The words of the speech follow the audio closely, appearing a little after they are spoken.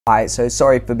Alright, so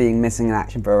sorry for being missing in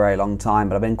action for a very long time,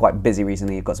 but I've been quite busy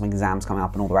recently. I've got some exams coming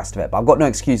up and all the rest of it, but I've got no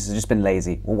excuses, I've just been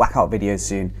lazy. We'll whack out videos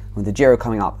soon. With the Giro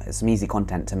coming up, it's some easy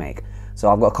content to make.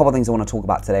 So I've got a couple of things I want to talk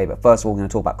about today, but first of all, we're going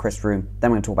to talk about Chris Froome, then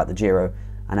we're going to talk about the Giro,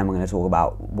 and then we're going to talk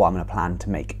about what I'm going to plan to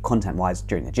make content-wise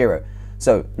during the Giro.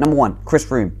 So, number one, Chris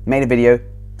Froome made a video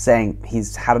saying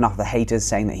he's had enough of the haters,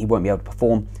 saying that he won't be able to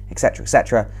perform, etc.,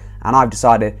 etc., and I've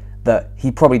decided that he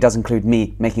probably does include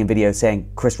me making a video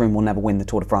saying Chris Froome will never win the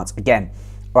Tour de France again.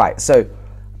 Right, so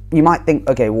you might think,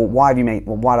 okay, well, why did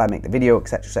I make the video,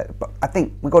 etc., etc. But I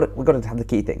think we got to have the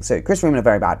key thing. So Chris Froome in a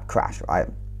very bad crash, right?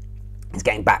 He's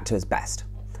getting back to his best,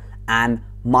 and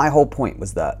my whole point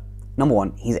was that number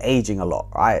one, he's aging a lot,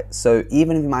 right? So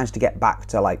even if he managed to get back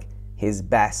to like his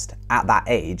best at that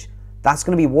age, that's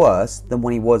going to be worse than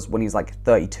when he's like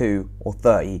 32 or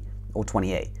 30 or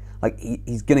 28. Like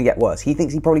he's going to get worse. He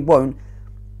thinks he probably won't,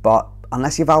 but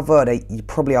unless you're Valverde, you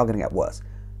probably are going to get worse.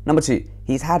 Number two,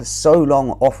 he's had so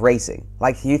long off racing.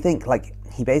 Like, you think, like,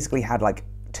 he basically had, like,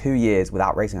 2 years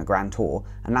without racing a Grand Tour,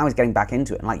 and now he's getting back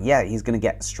into it. And, like, yeah, he's going to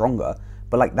get stronger,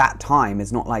 but, like, that time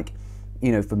is not, like,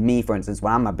 you know, for me, for instance,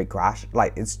 when I'm a big crash,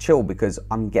 like, it's chill because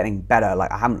I'm getting better.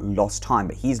 Like, I haven't lost time,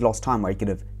 but he's lost time where he could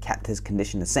have kept his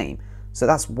condition the same. So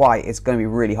that's why it's going to be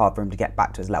really hard for him to get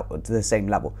back to his level, to the same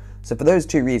level. So for those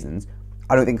two reasons,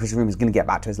 I don't think Chris Froome is going to get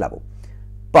back to his level.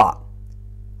 But,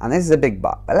 and this is a big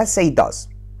but let's say he does.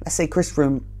 Let's say Chris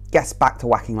Froome gets back to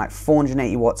whacking like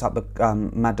 480 watts up the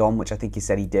Madon, which I think he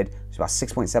said he did. It's about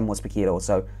 6.7 watts per kilo or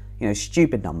so. You know,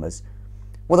 stupid numbers.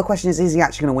 Well, the question is he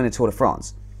actually going to win a Tour de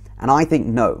France? And I think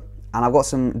no. And I've got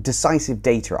some decisive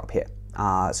data up here.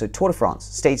 So Tour de France,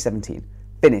 stage 17,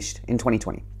 finished in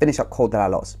 2020. Finished up Col de la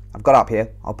Loze. I've got it up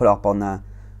here. I'll put it up on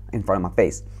in front of my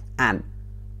face. And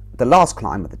the last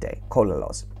climb of the day, Col de la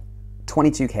Loze,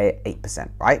 22k at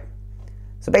 8%, right?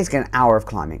 So basically an hour of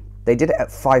climbing. They did it at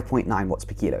 5.9 watts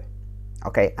per kilo.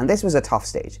 Okay, and this was a tough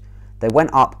stage. They went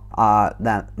up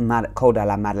the Col de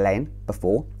la Madeleine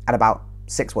before at about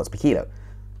 6 watts per kilo.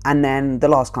 And then the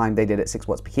last climb they did at 6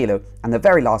 watts per kilo. And the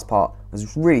very last part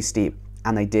was really steep,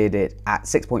 and they did it at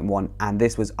 6.1, and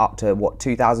this was up to, what,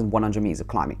 2,100 meters of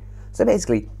climbing. So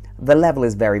basically, the level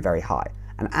is very, very high.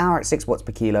 An hour at 6 watts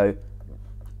per kilo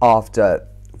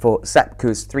for Sepp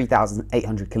Kuss,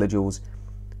 3,800 kilojoules.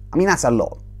 I mean, that's a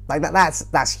lot. Like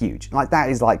that's huge. Like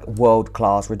that is like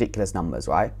world-class, ridiculous numbers,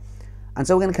 right? And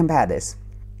so we're going to compare this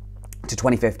to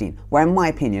 2015, where in my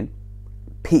opinion,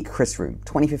 peak Chris Froome.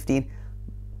 2015,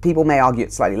 people may argue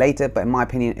it's slightly later, but in my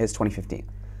opinion, it's 2015.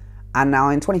 And now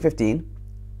in 2015,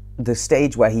 the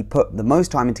stage where he put the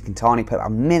most time into Quintana, he put a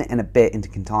minute and a bit into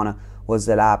Quintana, was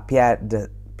the La Pierre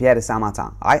de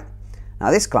Saint-Martin, right?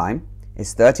 Now this climb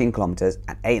is 13 kilometers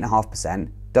at 8.5%,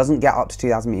 doesn't get up to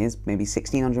 2,000 meters, maybe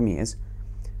 1,600 meters.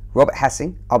 Robert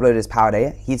Hessing uploaded his power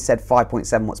data. He said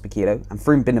 5.7 watts per kilo, and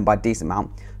Froome binned him by a decent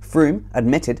amount. Froome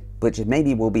admitted, which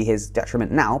maybe will be his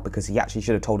detriment now because he actually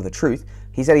should have told her the truth.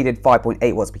 He said he did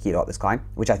 5.8 watts per kilo at this climb,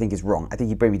 which I think is wrong. I think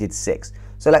he probably did 6.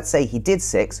 So let's say he did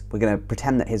 6. We're going to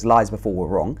pretend that his lies before were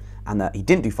wrong and that he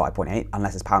didn't do 5.8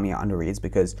 unless his power meter underreads,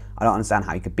 because I don't understand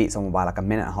how you could beat someone by like a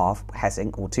minute and a half,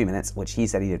 Hessing, or 2 minutes, which he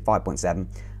said he did 5.7, and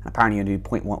apparently you do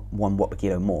 0.1 watt per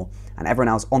kilo more. And everyone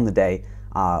else on the day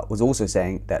was also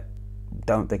saying that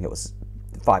don't think it was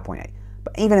 5.8.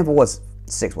 But even if it was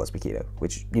 6 watts per kilo,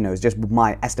 which, you know, is just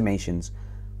my estimations,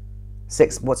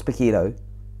 6 watts per kilo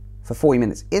for 40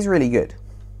 minutes is really good.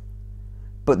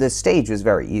 But the stage was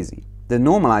very easy. The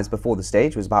normalized before the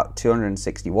stage was about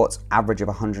 260 watts, average of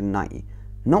 190.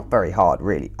 Not very hard,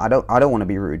 really. I don't want to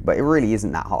be rude, but it really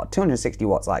isn't that hard. 260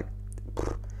 watts, like,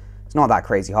 it's not that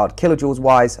crazy hard. Kilojoules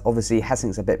wise, obviously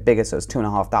Hessing's a bit bigger, so it's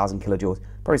 2,500 kilojoules,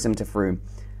 probably similar to Froome.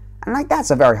 And like, that's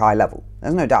a very high level.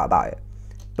 There's no doubt about it.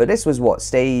 But this was what,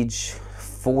 stage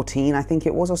 14, I think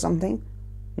it was, or something?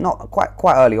 Not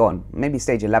quite early on. Maybe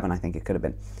stage 11, I think it could have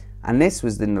been. And this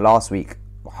was in the last week,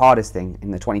 hardest thing in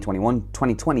the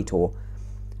 2020 tour.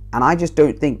 And I just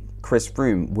don't think Chris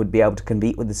Froome would be able to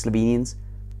compete with the Slovenians.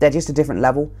 They're just a different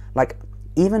level. Like,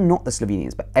 even not the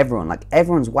Slovenians, but everyone. Like,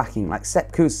 everyone's whacking. Like,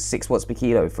 Sepp Kuss, 6 watts per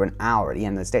kilo for an hour at the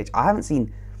end of the stage. I haven't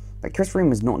seen, like, Chris Froome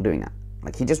was not doing that.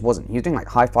 Like, he just wasn't. He was doing like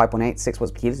high 5.8, 6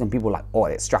 watts per kilo, and people were like, oh,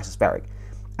 it's stratospheric.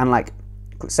 And like,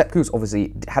 Sepp Kuss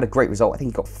obviously had a great result. I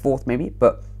think he got 4th maybe,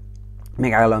 but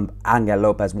Miguel Angel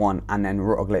Lopez won, and then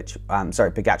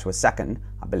Pogacar was 2nd,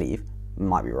 I believe.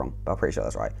 Might be wrong, but I'm pretty sure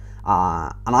that's right.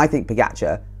 And I think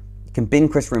Pogacar can bin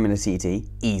Chris Froome in a CT,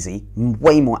 easy,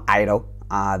 way more idle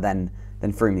than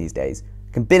Froome these days.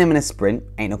 Can bin him in a sprint,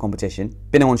 ain't no competition.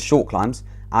 Bin him on short climbs.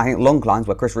 I think long climbs,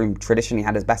 where Chris Froome traditionally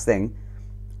had his best thing,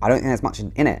 I don't think there's much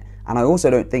in it. And I also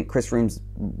don't think Chris Froome's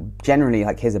generally,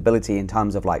 like, his ability in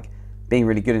terms of, like, being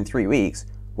really good in 3 weeks.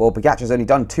 Well, Pogacar's only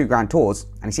done 2 Grand Tours,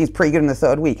 and he seems pretty good in the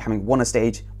 3rd week, having won a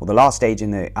stage, well, the last stage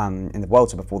in the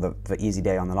Vuelta before the easy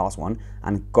day on the last one,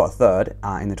 and got a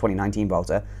 3rd in the 2019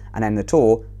 Vuelta, and then the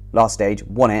Tour, last stage,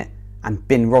 won it, and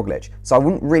bin Roglic. So I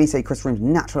wouldn't really say Chris Froome's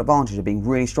natural advantage of being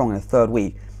really strong in the 3rd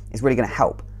week is really going to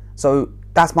help. So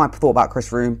that's my thought about Chris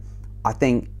Froome. I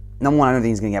think, number one, I don't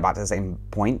think he's going to get back to the same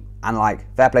point, and, like,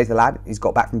 fair play to the lad, he's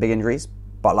got back from big injuries,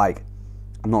 but, like,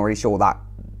 I'm not really sure that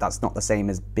that's not the same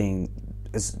as being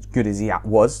as good as he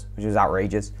was, which was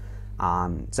outrageous.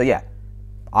 So yeah,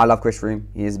 I love Chris Froome.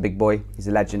 He is a big boy. He's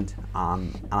a legend.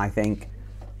 And I think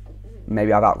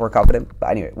maybe I've out-recovered him. But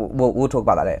anyway, we'll talk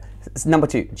about that later. It's number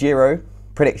 2, Giro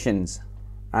predictions.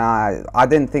 I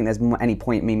didn't think there's any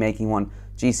point in me making one.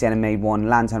 GCN made one.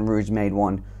 Lantern Rouge made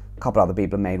one. A couple other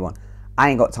people have made one. I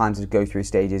ain't got time to go through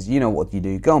stages. You know what you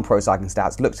do. Go on Pro Cycling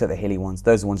Stats. Look to the hilly ones.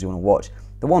 Those are the ones you want to watch.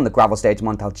 The one, the gravel stage,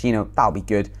 Montalcino, that'll be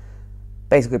good.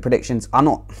 Basically, predictions.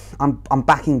 I'm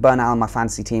backing Bernal on my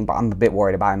fantasy team, but I'm a bit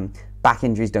worried about him. Back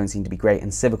injuries don't seem to be great,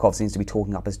 and Sivakov seems to be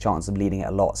talking up his chance of leading it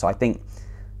a lot. So I think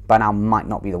Bernal might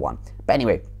not be the one. But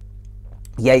anyway,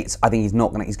 Yates, I think he's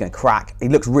going to crack. He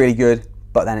looks really good,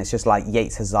 but then it's just like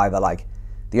Yates has either, like,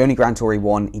 the only Grand Tour he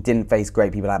won, he didn't face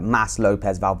great people like Mas,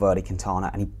 Lopez, Valverde, Quintana,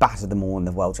 and he battered them all in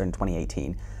the Vuelta in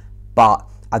 2018. But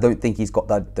I don't think he's got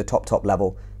the top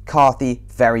level. Carthy,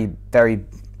 very, very,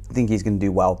 I think he's going to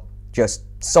do well. Just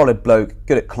solid bloke,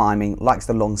 good at climbing, likes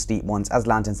the long steep ones, as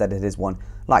Lantern said it is one,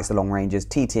 likes the long ranges,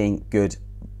 TTing, good,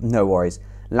 no worries.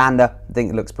 Landa, I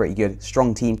think it looks pretty good.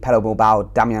 Strong team, Pello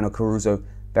Bilbao, Damiano Caruso,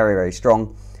 very, very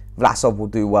strong. Vlasov will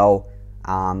do well.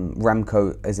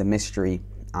 Remco is a mystery,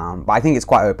 but I think it's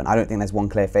quite open. I don't think there's one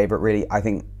clear favourite, really. I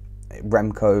think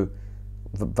Remco,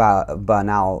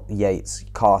 Bernal, Yates,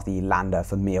 Carthy, Landa,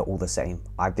 for me, are all the same.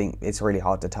 I think it's really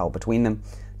hard to tell between them,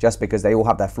 just because they all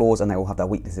have their flaws and they all have their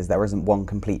weaknesses. There isn't one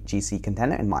complete GC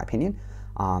contender, in my opinion.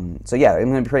 So yeah, I'm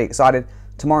going to be pretty excited.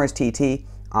 Tomorrow's TT is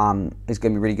going to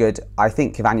be really good. I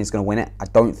think Cavagna's going to win it. I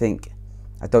don't think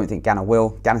Ganna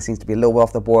will. Ganna seems to be a little bit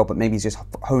off the boil, but maybe he's just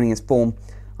honing his form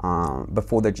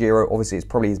before the Giro. Obviously, it's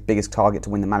probably his biggest target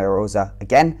to win the Maglia Rosa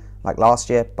again, like last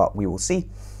year, but we will see.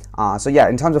 So yeah,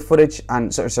 in terms of footage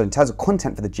and so in terms of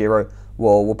content for the Giro,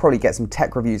 we'll probably get some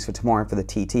tech reviews for tomorrow for the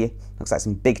TT. Looks like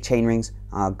some big chain rings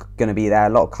are going to be there, a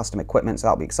lot of custom equipment, so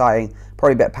that'll be exciting.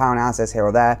 Probably a bit of power analysis here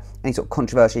or there. Any sort of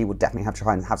controversy, we'll definitely have to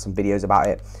try and have some videos about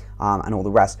it and all the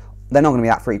rest. They're not going to be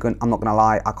that frequent, I'm not going to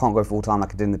lie. I can't go full time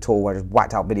like I did in the Tour, where I just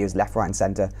whacked out videos left, right and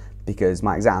centre, because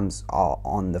my exams are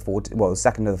on the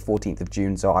 2nd to the 14th of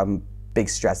June, so I'm big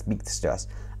stress,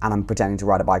 and I'm pretending to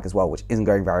ride a bike as well, which isn't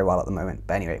going very well at the moment.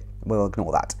 But anyway, we'll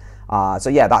ignore that. So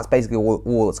yeah, that's basically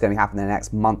all that's going to happen in the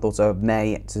next month or so, of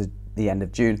May to the end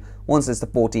of June. Once it's the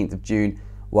 14th of June,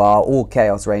 well, all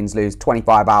chaos reigns loose.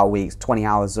 25-hour weeks, 20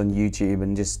 hours on YouTube,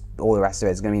 and just all the rest of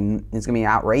it. It's going to be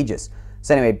outrageous.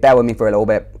 So anyway, bear with me for a little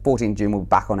bit. 14th June, we'll be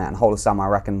back on it, and whole of summer, I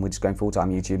reckon we're just going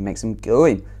full-time YouTube, make some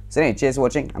going. So anyway, cheers for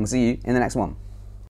watching, and we'll see you in the next one.